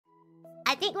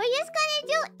think we're just gonna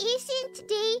do Asian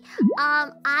today.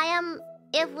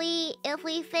 If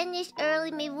we finish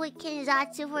early, maybe we can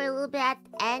Zatsu for a little bit at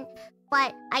the end.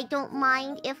 But I don't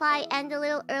mind if I end a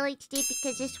little early today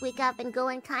because this week I've been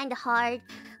going kind of hard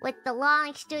with the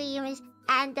long streams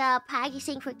and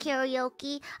practicing for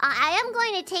karaoke. I am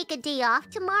going to take a day off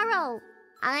tomorrow.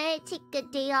 I'm gonna take a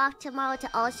day off tomorrow to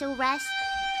also rest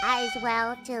as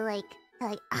well, to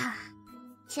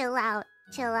chill out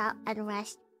and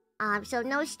rest. So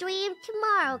no stream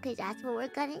tomorrow because that's what we're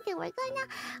gonna do. We're gonna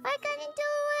do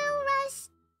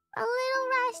a little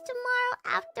rest tomorrow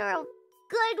after a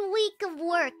good week of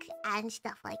work and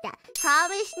stuff like that.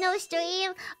 Promise no stream.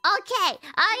 Okay.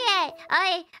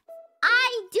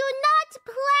 I do not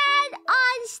plan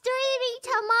on streaming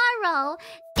tomorrow.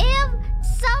 If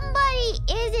somebody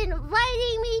is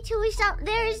inviting me to something,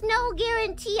 there is no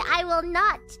guarantee I will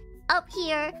not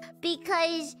appear,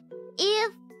 because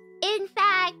if in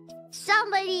fact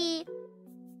somebody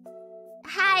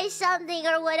has something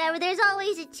or whatever, there's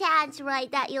always a chance, right,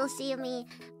 that you'll see me.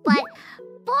 But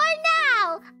for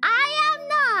now, I am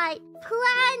not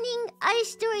planning a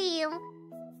stream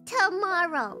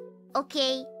tomorrow,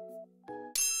 okay?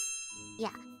 Yeah,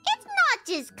 it's not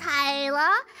just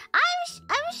Kyla.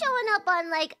 I'm showing up on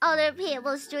like other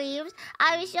people's streams.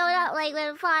 I was showing up like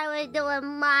when Fire was doing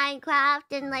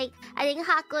Minecraft, and like I think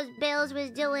Hako's Bills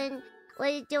was doing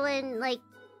like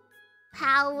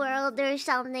Power World or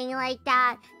something like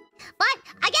that. But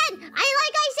again, like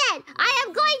I said, I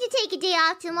am going to take a day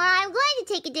off tomorrow. I'm going to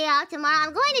take a day off tomorrow.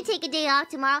 I'm going to take a day off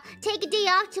tomorrow. Take a day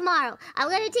off tomorrow. I'm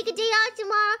going to take a day off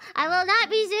tomorrow. I will not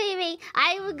be streaming.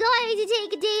 I'm going to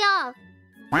take a day off.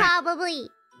 Probably.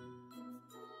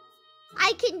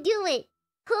 I can do it.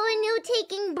 Who knew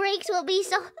taking breaks will be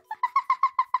so...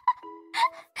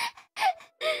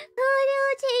 Who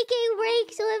knew taking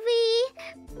breaks would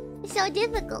be so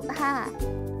difficult, huh?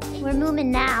 We're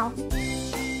moving now.